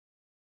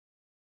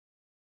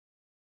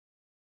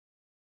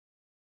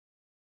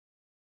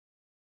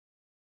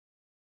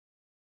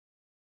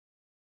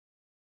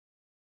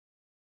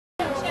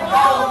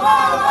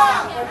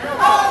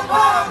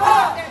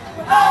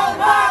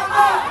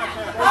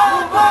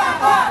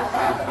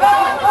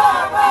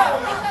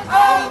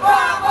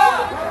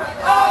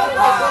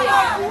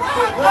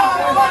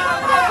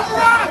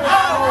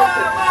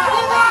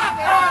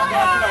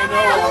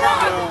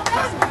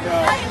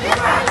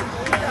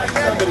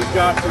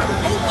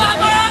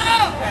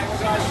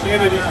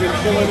Kennedy's been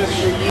killing us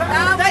for years.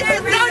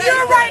 No,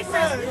 you're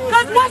racist.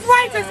 Because what's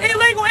racist?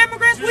 Illegal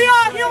immigrants? We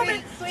all human.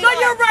 So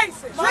you're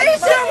racist. You're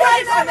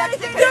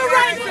racist. You're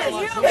racist.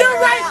 You're racist. You're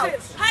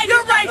racist.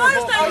 You're racist.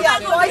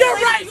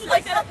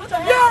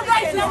 You're a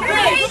racist.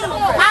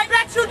 I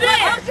bet you did.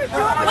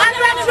 I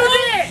bet you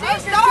did.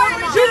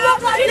 You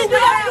look like you did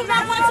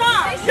that one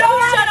time. Yo,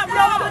 shut up,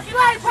 bro.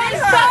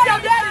 Stop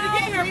your daddy to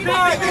get here,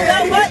 bitch.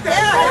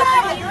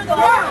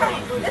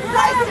 It's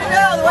nice to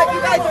know what you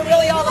guys are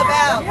really all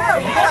about.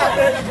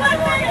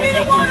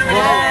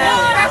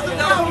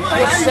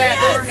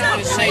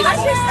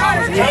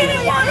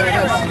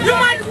 You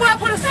might as well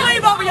put a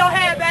sleeve over your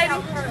head, baby.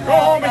 Go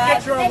home and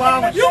get your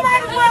allowance. You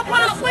might as well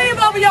put a sleeve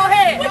over your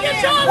head.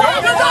 That's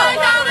all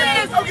y'all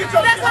is.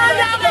 That's all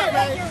y'all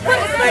is. Put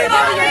a sleeve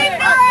over your head.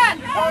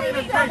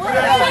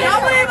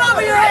 Y'all sleeve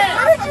over your head.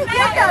 Where did you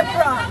get that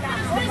from?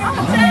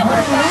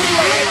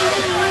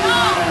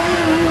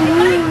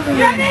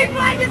 You need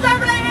blankets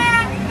over their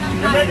head.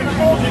 You're making a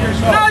fool of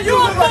yourself. No, you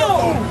a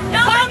fool.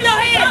 Calm your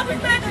head.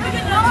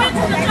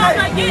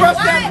 Hey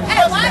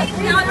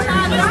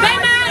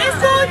man, it's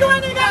cool. You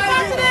ain't even got to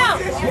talk to them.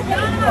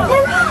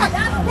 Barack!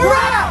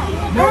 Barack!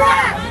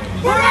 Barack!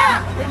 Barack!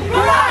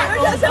 Barack!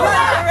 You're just a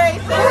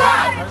racist.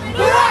 Barack!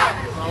 Barack!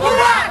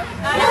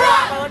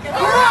 Barack!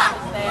 Barack!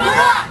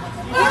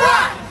 Barack!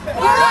 Barack!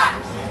 Barack!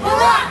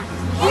 Barack! Barack!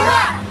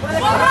 Barack!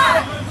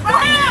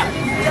 Barack!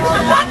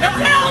 What the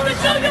hell did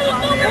you use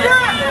for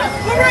Barack?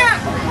 Barack!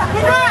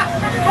 Barack!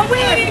 But we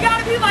ain't even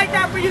gotta be like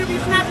that for you to be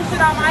snapping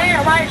shit out my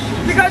hair, right?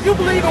 Because you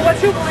believe in what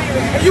you believe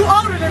in. And you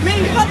older than me.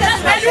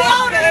 And you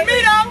older than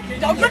me though.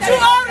 But you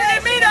older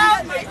than me though.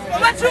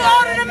 But you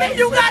older than me.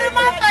 You got in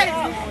my face.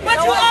 But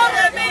you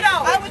older than me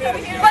though.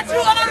 But you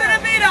older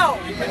than me though.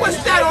 What's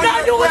that on No,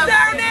 your you was breath?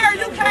 down there.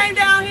 You came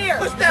down here.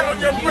 What's that on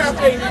your breath?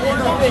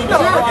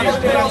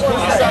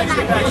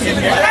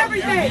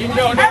 Everything.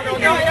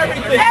 Everything.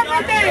 Everything.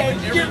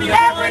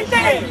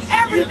 Everything.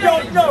 Everything. You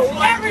don't know.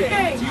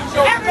 Everything.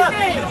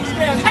 Everything.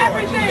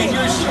 Everything.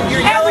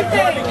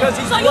 Everything. Because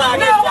he's No, black. I'm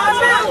not.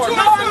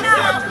 No, I'm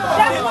not.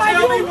 That's why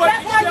you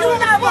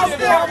not voting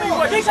for him.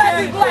 Because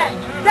he's black.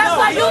 That's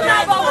why you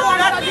not voting for him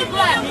because he's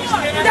black.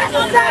 That's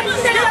the same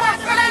shit that I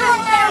said out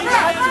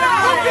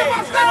there.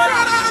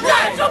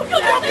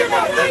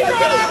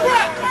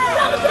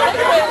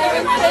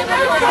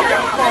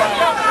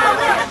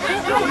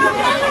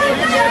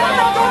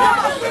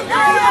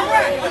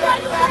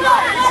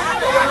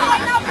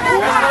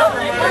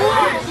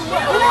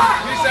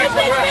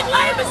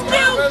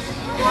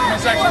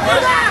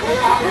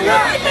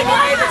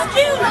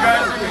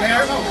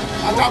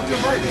 I talked to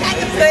him.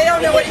 So they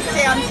don't know what he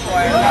stands for.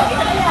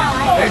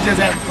 They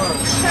just have fun.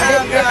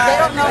 They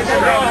don't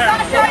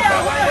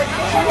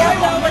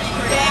know what he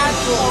stands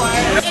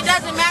for. It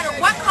doesn't matter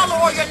what color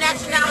or your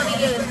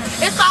nationality is.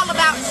 It's all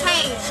about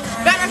change.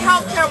 Better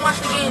health care once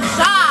again.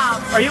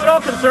 Jobs. Are you at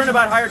all concerned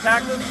about higher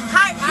taxes?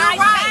 You're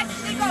right.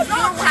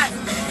 You're right.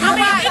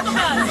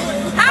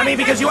 I mean,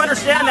 because you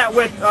understand that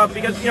with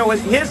because you know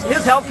with his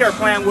healthcare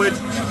plan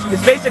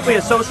is basically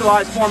a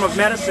socialized form of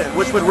medicine,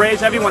 which would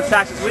raise everyone's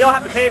taxes. We all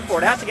have to pay for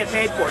it. It has to get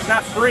paid for. It's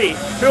not free.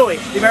 Truly,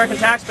 the American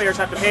taxpayers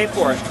have to pay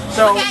for it.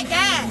 So look at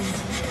gas.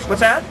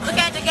 What's that? Look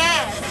at the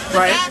gas. The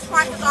Right. gas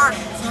prices are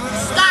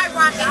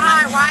skyrocket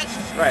high, right?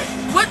 Right.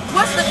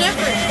 What's the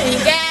difference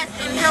in gas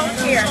and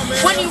healthcare?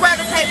 Wouldn't you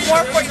rather pay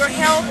more for your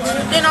health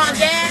than on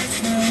gas?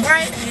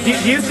 Right? Do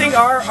you think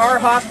our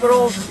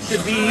hospitals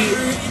should be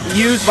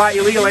used by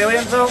illegal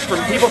aliens, though,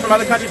 from people from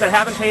other countries that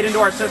haven't paid into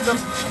our system,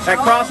 that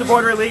cross the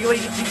border illegally?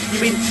 You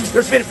mean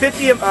there's been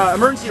 50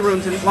 emergency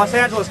rooms in Los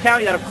Angeles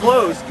County that have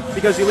closed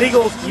because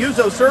illegals use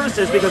those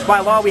services because by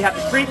law we have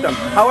to treat them.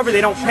 However,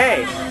 they don't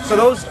pay. So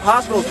those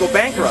hospitals go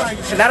bankrupt,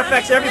 and that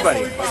affects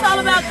everybody. It's all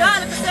about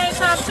God at the same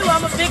time, too.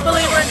 I'm a big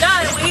believer in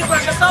God, and when he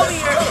brought us over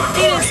here,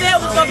 he didn't say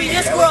it was going to be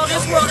this world,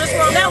 that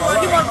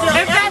world. He wanted to deal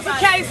If with that's the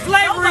everybody. case,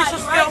 slavery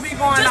should still be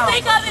going on. Just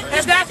think of it,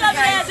 If that's the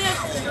as case.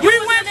 if We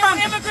went from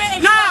immigrant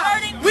and you were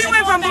hurting. we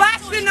went from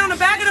blacks sitting on the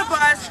back of the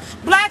bus,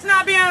 blacks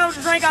not being able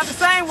to drink out the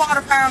same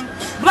water fountain,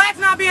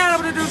 blacks not being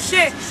able to do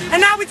shit,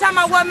 and now we talking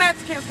about what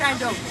Mexicans can't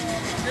do.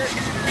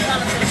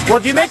 Well,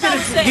 do you make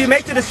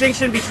the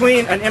distinction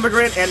between an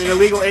immigrant and an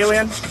illegal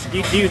alien? Do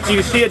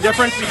you see a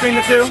difference between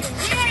the two?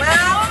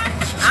 Well,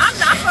 I'm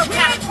not from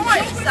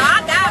California, so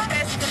I got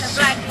invested in the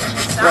black people.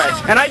 So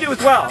Right, and I do as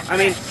well. I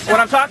mean, what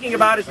I'm talking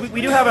about is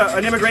we do have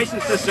an immigration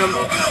system,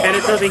 and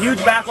there's a huge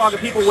backlog of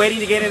people waiting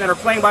to get in that are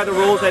playing by the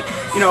rules that,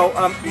 you know,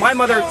 my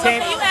mother came...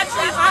 Can you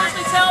actually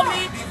honestly tell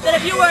me that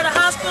if you were at a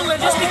hospital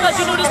and just because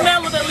you knew this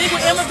man was an illegal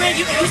immigrant,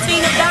 you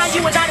seen him die,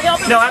 you would not help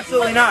him? No,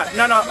 absolutely not.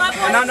 No,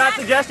 and I'm not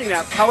suggesting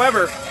that.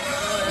 However,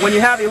 when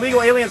you have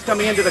illegal aliens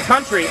coming into the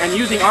country and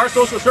using our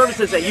social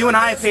services that you and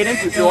I have paid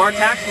into through our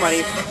tax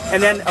money,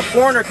 and then a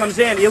foreigner comes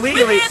in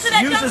illegally,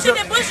 uses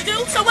that Bush do,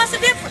 so what's the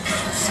difference?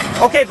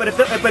 Okay, but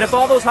if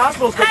all those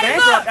hospitals go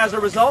bankrupt as a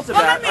result of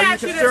that, are you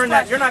ask you this concerned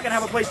that question. you're not going to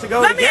have a place to go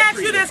Let to me get ask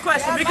you this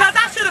question, because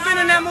I should have been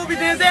in that movie,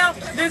 Denzel.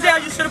 Denzel,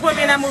 you should have put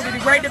me in that movie, The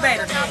Great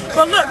Debater.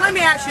 But look, let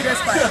me ask you this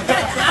question.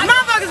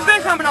 Motherfuckers motherfuckers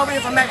been coming over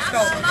here from Mexico.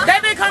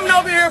 They've been coming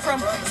over here from,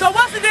 so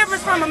what's the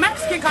difference from a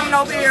Mexican coming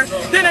over here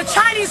than a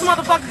Chinese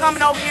motherfucker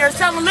coming over here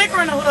selling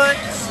liquor in the hood?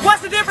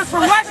 What's the difference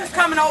from Russians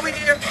coming over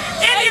here?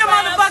 Indian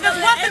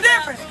motherfuckers, what's the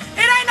difference?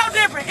 It ain't no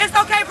different. It's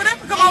okay for them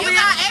to come over here. You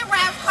got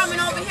Arabs coming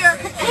over here.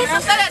 Who's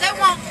to say that they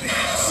won't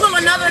pull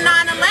another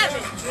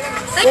 9/11?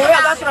 Well,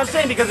 yeah, that's what I'm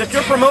saying, because if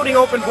you're promoting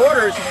open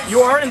borders, you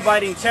are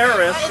inviting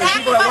terrorists and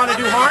people that want to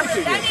do harm to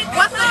you.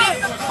 What's the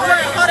difference?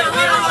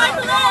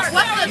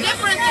 What's the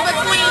difference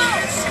between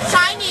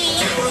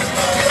Chinese,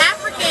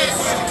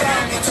 Africans,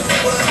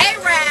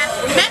 Arabs,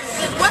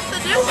 Mexicans? What's the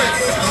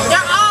difference?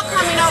 They're all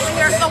coming over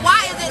here. So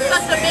why is it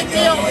such a big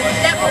deal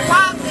that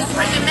Barack is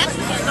bringing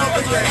Mexicans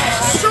over here?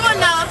 True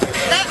enough,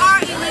 they are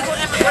illegal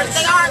immigrants.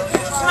 They are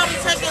probably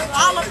taking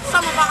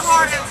some of our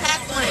hard-earned tax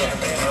money.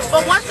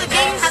 But once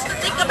again, you have to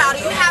think about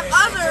it. You have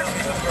other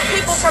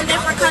people from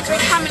different countries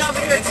coming over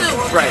here too.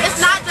 Right.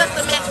 It's not just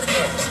the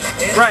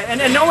Mexicans. Right,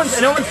 and no one's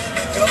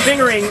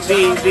fingering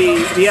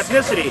the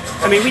ethnicity.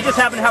 I mean, we just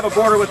happen to have a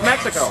border with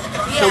Mexico,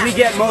 so we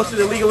get most of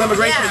the illegal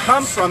immigration that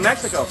comes from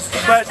Mexico.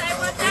 But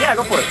yeah,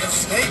 go for it.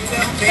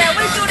 Can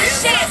we do the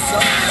shit?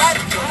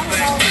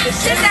 The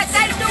shit that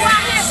they do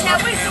out here, can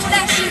we do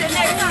that shit in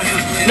their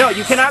country? No,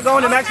 you cannot go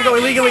into Mexico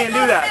illegally and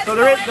do that. So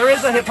there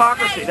is a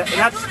hypocrisy. And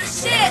that's Do the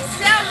shit,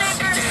 sell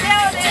liquor,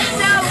 sell this,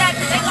 sell that,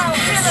 'cause they gonna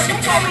kill us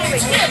before we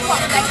even get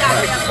what they got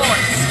there for.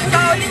 So,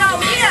 you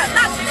know, yeah,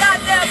 not the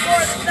goddamn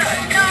border stuff,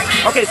 you know what I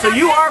mean? okay. So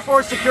you are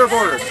for secure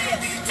borders. Do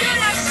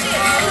that shit.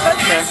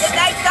 Because if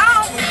they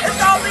don't, it's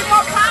gonna be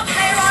more problems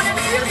later on in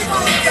the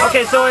future.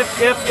 Okay, so if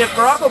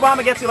Barack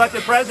Obama gets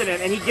elected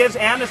president and he gives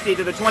amnesty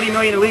to the 20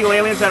 million illegal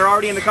aliens that are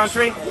already in the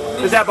country,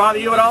 does that bother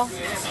you at all? Hell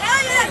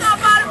yeah, that's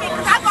gonna bother me,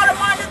 because I go to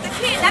Martin Luther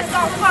King. That's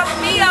gonna cover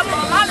me up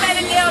on my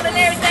medical and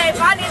everything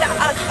if I need a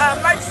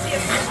emergency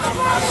assistance.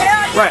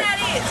 Hell yeah, Right. that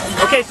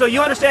is. Okay, so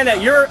you understand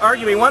that you're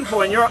arguing one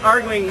point, you're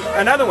arguing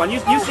another one. You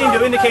seem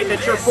to indicate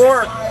that you're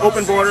for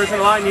open borders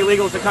and allowing the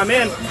illegals to come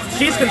in.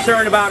 She's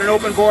concerned about an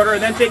open border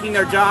and then taking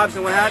their jobs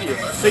and what have you.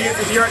 So it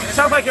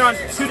sounds like you're on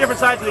two different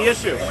sides of the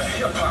issue.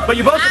 But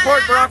you both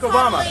support Barack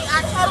Obama.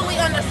 I totally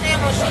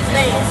understand what she's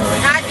saying.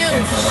 I do.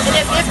 And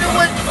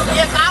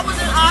if I was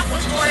in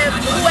office or if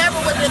whoever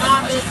was in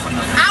office,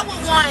 I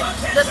would want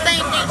the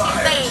same thing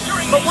she's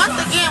saying. But once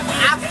again,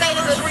 I've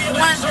stated this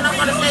once and I'm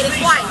going to say this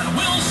twice.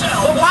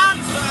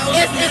 Barack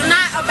is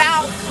not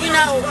about, you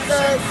know,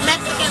 the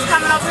Mexicans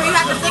coming over here. You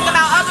have to think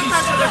about other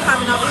countries that are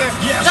coming over here.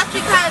 Just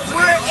because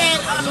we're in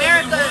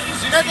America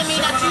doesn't mean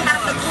that you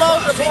have to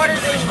close the borders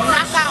and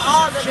knock out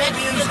all the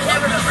Mexicans and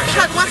everything.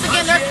 Because once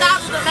again, there's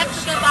thousands of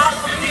Mexicans all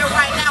over here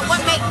right now.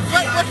 What's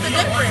the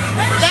difference?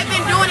 They've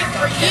been doing it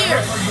for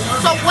years.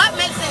 So what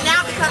makes it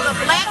now because a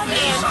black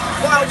man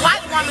or a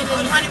white woman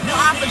is running for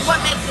office? What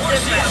makes it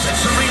different?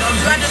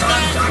 You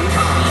understand?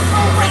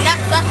 And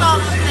that's all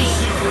I'm saying.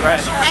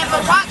 Right. And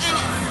Barack, and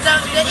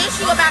the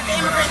issue about the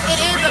immigrants, it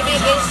is a big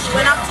issue,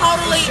 and I'm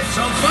totally,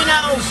 you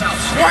know,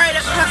 worried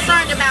and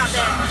concerned about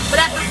that.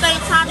 But at the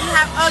same time, you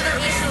have other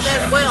issues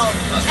as well.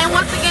 And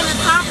once again, it's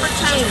time for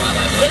change.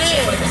 It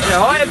is.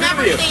 Yeah, I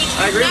agree with you.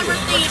 I agree with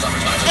you.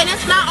 And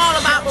it's not all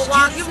about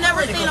Barack. You've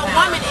never seen a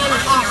woman in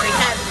office,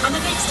 have you?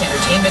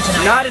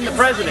 Not in the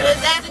president.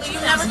 Exactly.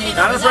 You've never seen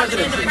Not a in the woman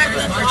in the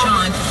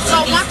presidency.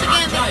 So once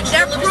again,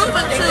 they're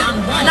proven to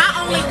not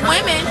only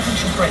women,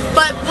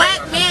 but black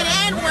men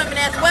and women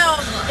as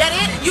well, that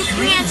you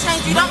can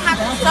change. You don't have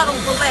to settle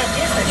for less.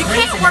 You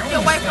can't work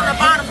your way from the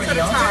bottom to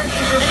the top.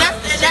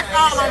 And that's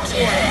all I'm for.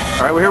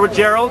 All right, we're here with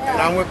Gerald.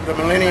 And I'm with the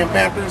Millennium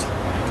Panthers.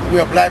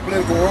 We're a black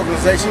political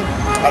organization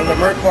out of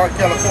Leimert Park,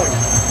 California.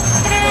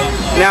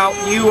 Now,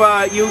 you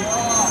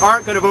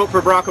aren't going to vote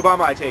for Barack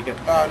Obama, I take it.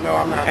 No,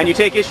 I'm not. And you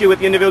take issue with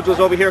the individuals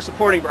over here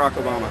supporting Barack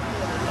Obama.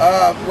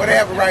 Well, they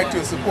have a right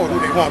to support who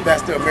they want.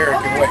 That's the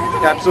American way.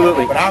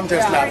 Absolutely. But I'm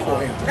just not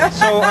for him.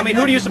 So, I mean,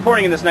 who are you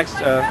supporting in this next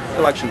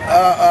election?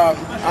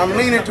 I'm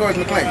leaning towards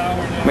McCain.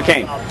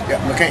 McCain.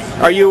 Yeah,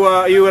 McCain. Are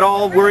you at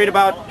all worried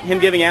about him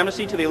giving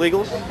amnesty to the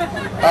illegals?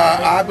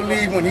 I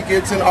believe when he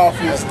gets in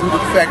office, due to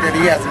the fact that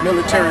he has a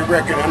military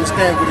record and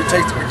understands what it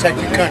takes to protect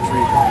the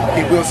country,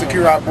 he will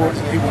secure our borders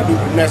and he will do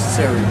the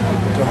necessary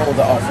to hold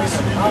the office.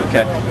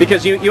 Okay.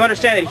 Because you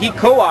understand that he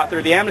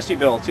co-authored the amnesty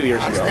bill 2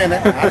 years ago. I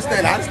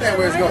understand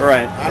where it's going.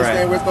 Right. I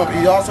understand where it's going. But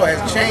he also has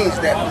changed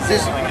that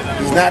position.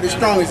 He's not as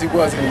strong as he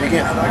was in the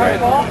beginning. Right.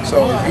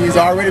 So he's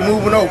already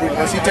moving over.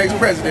 Once he takes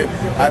president,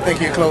 I think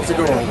he'll close the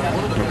door on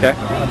him. Okay.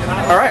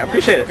 All right. I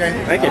appreciate it. Okay.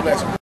 Thank you. God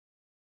bless you.